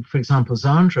certain, for example,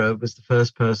 Zandra was the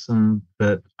first person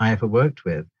that I ever worked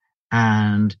with,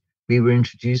 and we were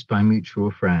introduced by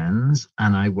mutual friends,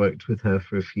 and I worked with her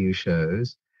for a few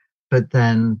shows. But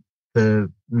then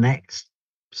the next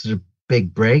sort of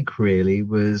big break really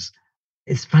was,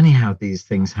 it's funny how these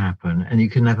things happen, and you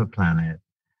can never plan it.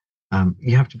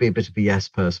 You have to be a bit of a yes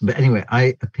person. But anyway,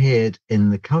 I appeared in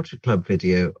the Culture Club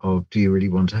video of Do You Really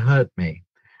Want to Hurt Me?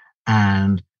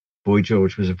 And Boy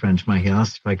George was a friend of mine. He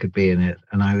asked if I could be in it.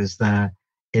 And I was there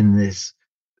in this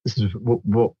sort of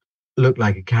what looked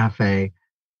like a cafe.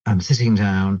 I'm sitting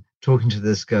down, talking to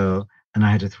this girl, and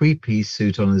I had a 3-piece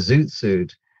suit on, a zoot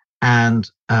suit, and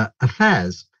a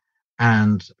fez.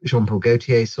 And Jean-Paul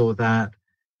Gaultier saw that,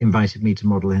 invited me to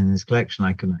model in his collection.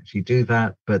 I couldn't actually do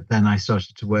that. But then I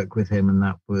started to work with him, and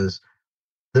that was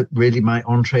really my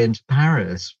entree into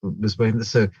Paris.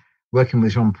 So working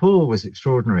with Jean-Paul was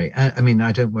extraordinary. I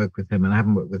don't work with him, and I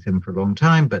haven't worked with him for a long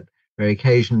time, but very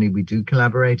occasionally we do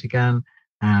collaborate again,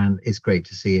 and it's great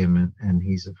to see him, and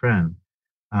he's a friend.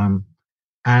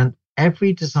 And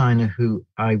every designer who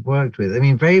I worked with,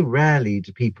 very rarely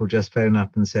do people just phone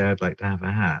up and say, I'd like to have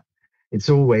a hat. It's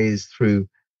always through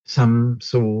some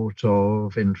sort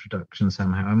of introduction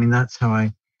somehow. That's how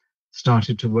I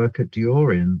started to work at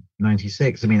Dior in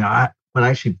 96.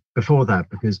 Actually before that,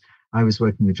 because I was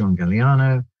working with John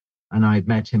Galliano, and I'd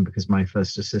met him because my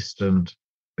first assistant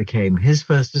became his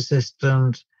first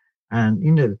assistant.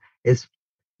 And, it's,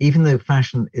 even though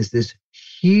fashion is this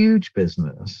huge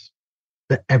business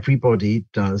that everybody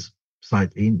does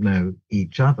slightly know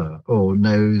each other or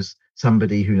knows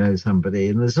somebody who knows somebody.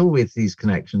 And there's always these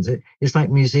connections. It's like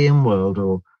museum world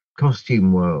or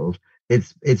costume world.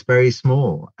 It's very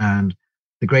small. And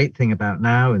the great thing about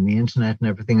now and the internet and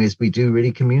everything is we do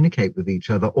really communicate with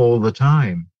each other all the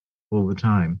time.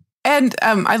 And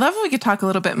I love if we could talk a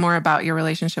little bit more about your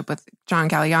relationship with John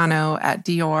Galliano at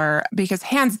Dior, because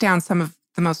hands down, some of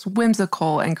the most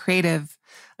whimsical and creative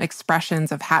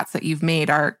expressions of hats that you've made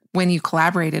are when you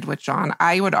collaborated with John.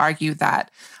 I would argue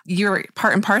that you're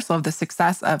part and parcel of the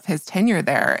success of his tenure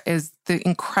there is the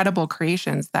incredible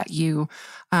creations that you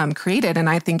created. And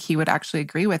I think he would actually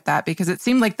agree with that, because it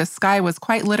seemed like the sky was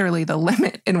quite literally the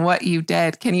limit in what you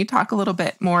did. Can you talk a little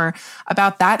bit more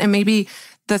about that and maybe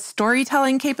the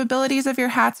storytelling capabilities of your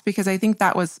hats? Because I think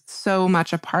that was so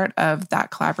much a part of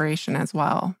that collaboration as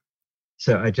well.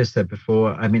 So I just said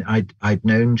before, I'd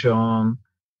known John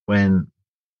when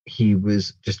he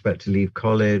was just about to leave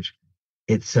college.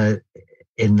 It said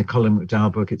in the Colin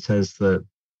McDowell book, it says that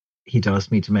he'd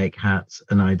asked me to make hats,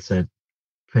 and I'd said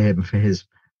for him for his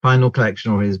final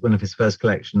collection or one of his first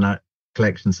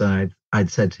collections, I'd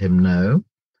said to him no.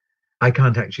 I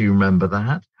can't actually remember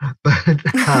that,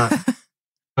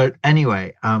 but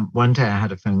anyway, one day I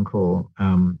had a phone call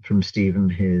from Stephen,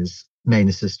 his main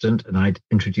assistant, and I'd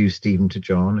introduced Stephen to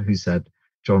John, who said,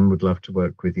 John would love to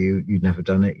work with you. You've never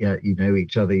done it yet. You know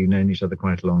each other. You've known each other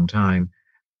quite a long time.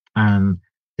 And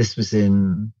this was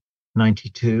in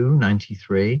 92,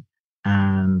 93.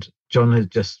 And John had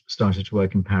just started to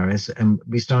work in Paris, and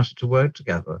we started to work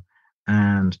together.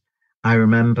 And I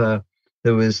remember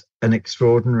there was an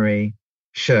extraordinary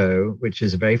show, which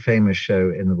is a very famous show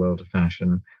in the world of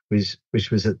fashion, which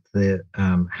was at the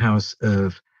house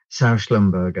of Sau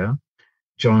Schlumberger.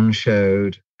 John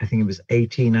showed, I think it was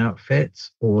 18 outfits,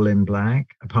 all in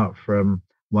black, apart from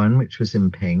one, which was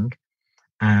in pink.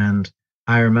 And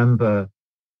I remember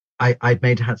I'd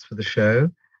made hats for the show,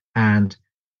 and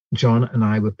John and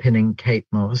I were pinning Kate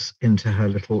Moss into her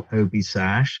little obi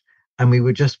sash, and we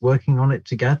were just working on it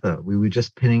together. We were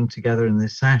just pinning together in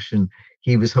this sash, and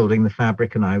he was holding the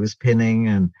fabric and I was pinning,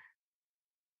 and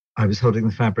I was holding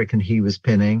the fabric and he was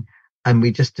pinning. And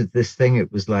we just did this thing.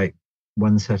 It was like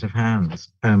one set of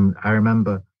hands. I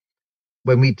remember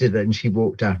when we did it and she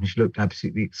walked out and she looked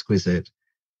absolutely exquisite,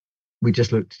 we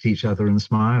just looked at each other and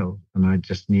smiled. And I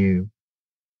just knew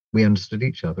we understood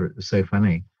each other. It was so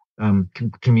funny.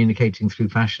 Communicating through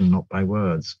fashion, not by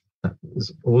words. That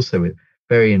was also a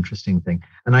very interesting thing.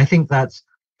 And I think that's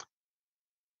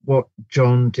what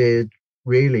John did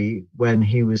really when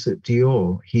he was at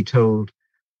Dior. He told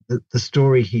the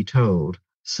story he told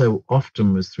so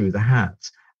often was through the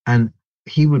hats. And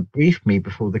he would brief me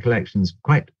before the collections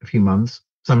quite a few months,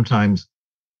 sometimes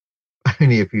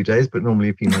only a few days, but normally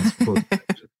a few months before the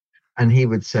collection. And he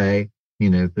would say,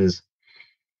 there's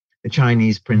a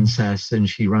Chinese princess and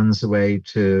she runs away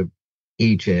to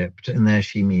Egypt, and there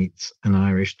she meets an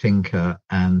Irish tinker,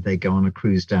 and they go on a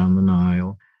cruise down the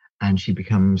Nile, and she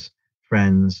becomes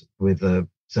friends with a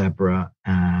zebra,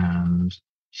 and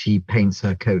she paints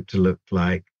her coat to look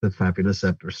like the fabulous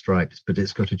zebra stripes, but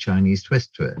it's got a Chinese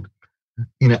twist to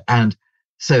it. And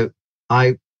so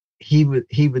he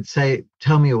would say,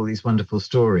 tell me all these wonderful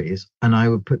stories, and I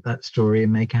would put that story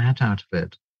and make a hat out of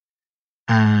it.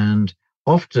 And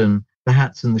often the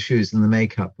hats and the shoes and the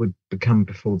makeup would become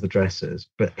before the dresses.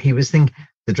 But he was thinking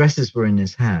the dresses were in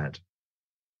his head.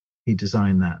 He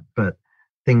designed that, but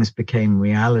things became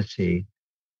reality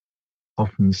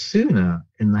often sooner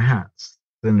in the hats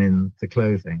than in the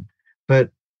clothing. But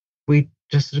we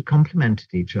just sort of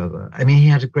complemented each other. I mean, he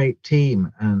had a great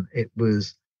team, and it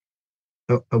was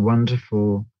a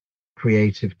wonderful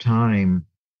creative time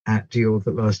at Dior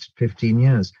that lasted 15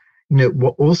 years.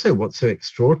 What's so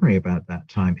extraordinary about that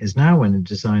time is now when a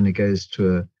designer goes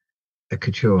to a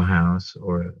couture house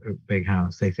or a big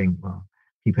house, they think, well,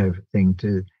 keep everything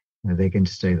to, they're going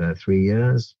to stay there 3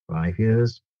 years, 5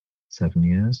 years, 7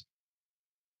 years.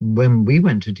 When we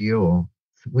went to Dior,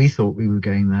 we thought we were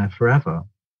going there forever.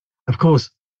 Of course,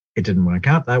 it didn't work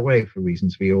out that way for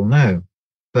reasons we all know,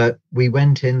 but we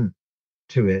went into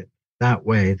it that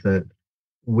way, that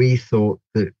we thought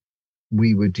that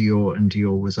we were Dior and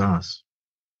Dior was us.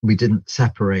 We didn't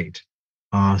separate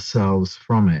ourselves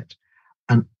from it.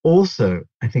 And also,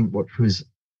 I think what was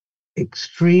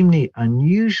extremely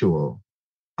unusual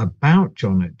about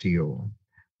John at Dior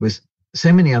was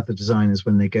so many other designers,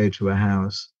 when they go to a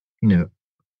house,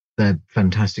 they're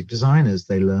fantastic designers.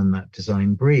 They learn that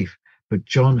design brief. But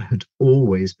John had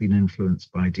always been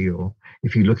influenced by Dior.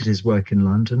 If you look at his work in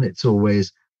London, it's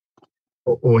always,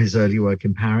 or his early work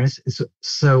in Paris, it's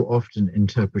so often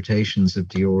interpretations of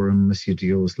Dior and Monsieur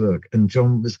Dior's look. And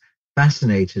John was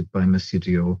fascinated by Monsieur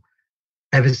Dior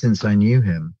ever since I knew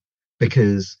him,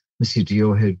 because Monsieur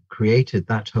Dior had created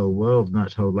that whole world and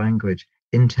that whole language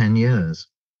in 10 years.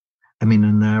 I mean,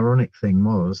 and the ironic thing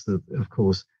was that, of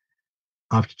course,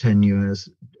 after 10 years,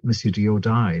 Monsieur Dior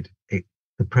died.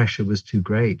 The pressure was too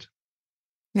great.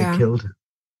 Yeah. It killed him.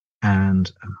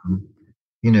 And,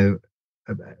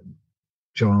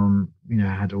 John,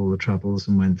 had all the troubles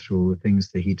and went through all the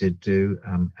things that he did do.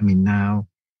 Now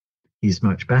he's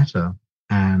much better.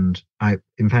 And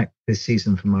in fact, this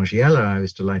season for Margiela, I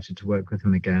was delighted to work with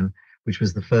him again, which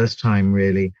was the first time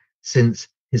really since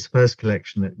his first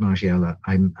collection at Margiela.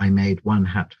 I made one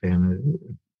hat for him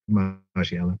at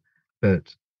Margiela,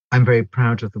 but I'm very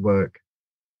proud of the work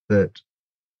that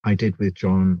I did with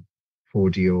John for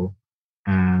Dior.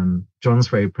 And John's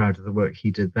very proud of the work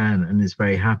he did then, and is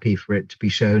very happy for it to be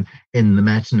shown in the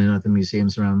Met and in other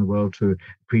museums around the world to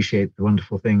appreciate the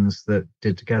wonderful things that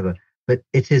did together. But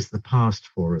it is the past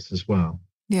for us as well.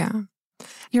 Yeah.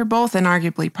 You're both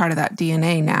inarguably part of that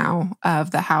DNA now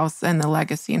of the house and the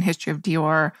legacy and history of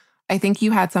Dior. I think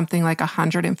you had something like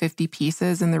 150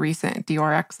 pieces in the recent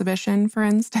Dior exhibition, for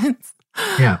instance.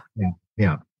 Yeah.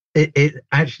 It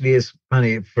actually is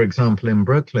funny. For example, in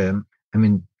Brooklyn,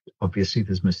 obviously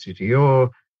there's Monsieur Dior,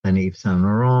 then Yves Saint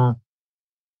Laurent,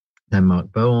 then Marc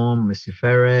Bohon, Monsieur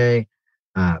Ferré,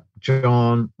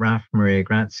 John, Raf, Maria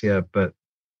Grazia, but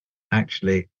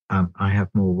actually I have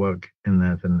more work in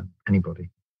there than anybody.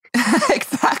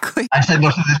 Exactly. I said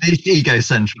not at least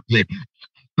egocentrically,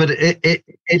 but it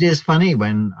is funny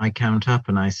when I count up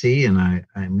and I see, and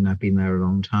I've been there a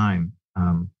long time.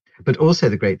 But also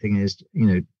the great thing is,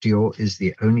 Dior is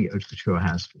the only haute couture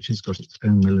house which has got its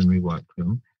own millinery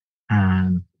workroom,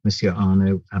 and Monsieur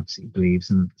Arnault absolutely believes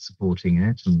in supporting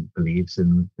it and believes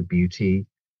in the beauty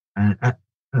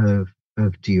of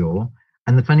Dior.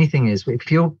 And the funny thing is,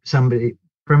 if you're somebody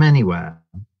from anywhere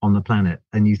on the planet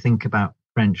and you think about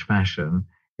French fashion,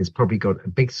 it's probably got a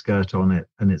big skirt on it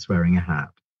and it's wearing a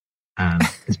hat, and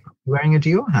it's probably wearing a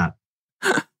Dior hat.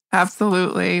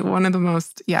 Absolutely. One of the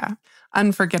most,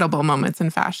 unforgettable moments in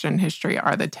fashion history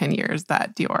are the 10 years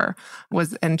that Dior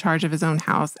was in charge of his own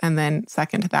house. And then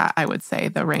second to that, I would say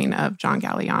the reign of John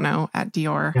Galliano at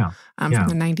Dior from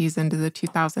the 90s into the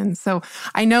 2000s. So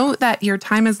I know that your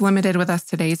time is limited with us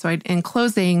today. So in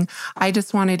closing, I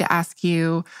just wanted to ask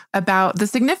you about the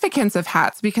significance of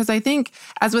hats, because I think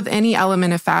as with any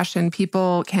element of fashion,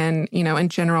 people can, in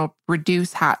general,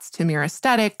 reduce hats to mere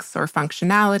aesthetics or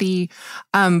functionality.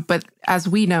 But as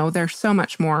we know, there's so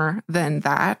much more than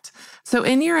that. So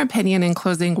in your opinion, in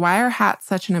closing, why are hats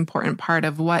such an important part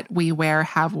of what we wear,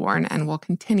 have worn, and will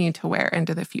continue to wear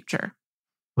into the future?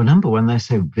 Well, number one, they're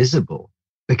so visible,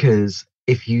 because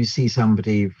if you see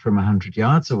somebody from 100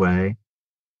 yards away,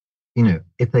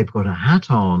 if they've got a hat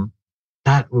on,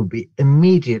 that will be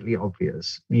immediately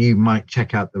obvious. You might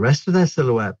check out the rest of their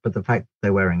silhouette, but the fact that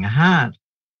they're wearing a hat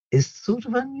is sort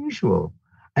of unusual.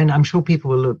 And I'm sure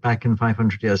people will look back in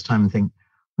 500 years' time and think,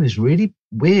 it was really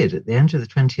weird at the end of the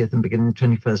 20th and beginning of the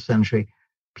 21st century.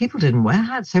 People didn't wear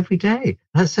hats every day.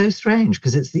 That's so strange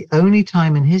because it's the only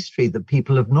time in history that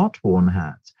people have not worn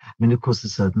hats. I mean, of course,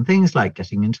 there's certain things like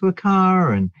getting into a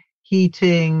car and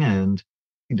heating and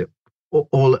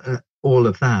all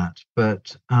of that.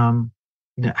 But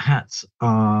hats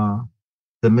are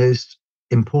the most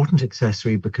important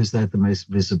accessory because they're the most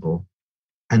visible,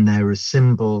 and they're a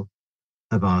symbol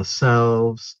of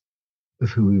ourselves, of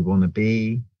who we want to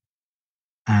be,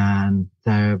 and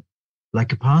they're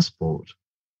like a passport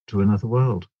to another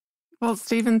world. Well,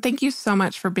 Stephen, thank you so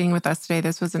much for being with us today.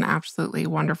 This was an absolutely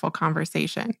wonderful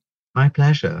conversation. My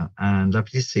pleasure, and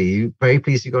lovely to see you. Very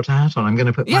pleased you got a hat on. I'm going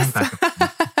to put mine back on.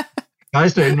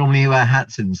 Guys don't normally wear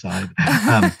hats inside.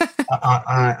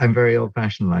 I'm very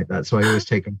old-fashioned like that, so I always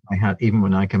take off my hat even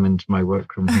when I come into my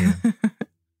workroom here.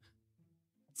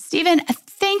 Stephen,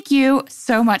 thank you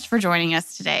so much for joining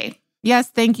us today. Yes,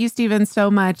 thank you, Stephen, so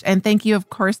much. And thank you, of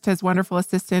course, to his wonderful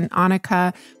assistant,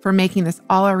 Annika, for making this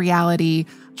all a reality.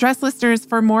 Dress listeners,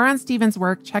 for more on Stephen's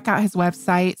work, check out his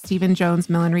website,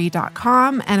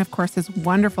 stephenjonesmillinery.com, and of course, his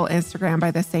wonderful Instagram by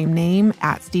the same name,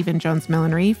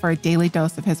 @stephenjonesmillinery, for a daily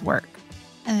dose of his work.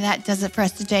 And that does it for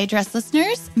us today, dress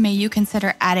listeners. May you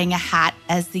consider adding a hat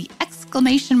as the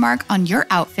exclamation mark on your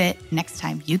outfit next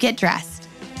time you get dressed.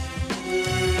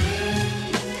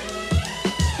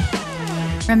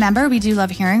 Remember, we do love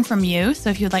hearing from you. So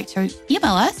if you'd like to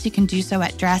email us, you can do so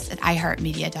at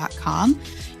dress@iheartmedia.com.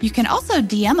 You can also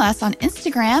DM us on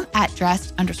Instagram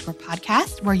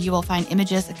 @dressed_podcast, where you will find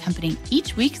images accompanying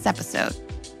each week's episode.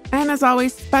 And as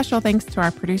always, special thanks to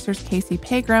our producers, Casey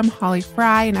Pegram, Holly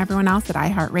Fry, and everyone else at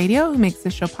iHeartRadio who makes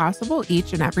this show possible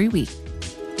each and every week.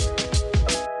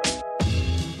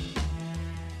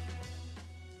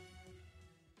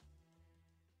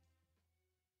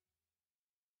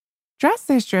 Dress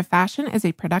History of Fashion is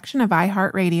a production of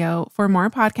iHeartRadio. For more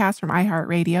podcasts from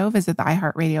iHeartRadio, visit the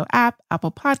iHeartRadio app,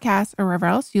 Apple Podcasts, or wherever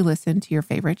else you listen to your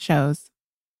favorite shows.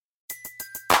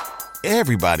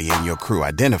 Everybody in your crew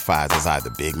identifies as either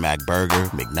Big Mac Burger,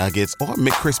 McNuggets, or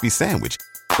McCrispy Sandwich.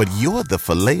 But you're the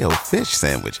Filet-O-Fish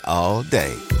Sandwich all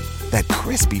day. That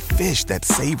crispy fish, that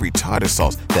savory tartar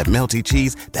sauce, that melty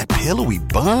cheese, that pillowy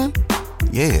bun.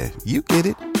 Yeah, you get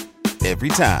it. Every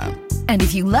time. And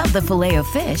if you love the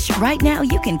Filet-O-Fish, right now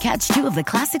you can catch two of the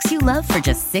classics you love for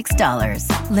just $6.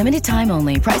 Limited time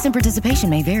only. Price and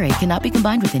participation may vary. Cannot be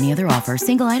combined with any other offer.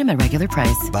 Single item at regular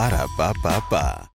price. Ba-da-ba-ba-ba.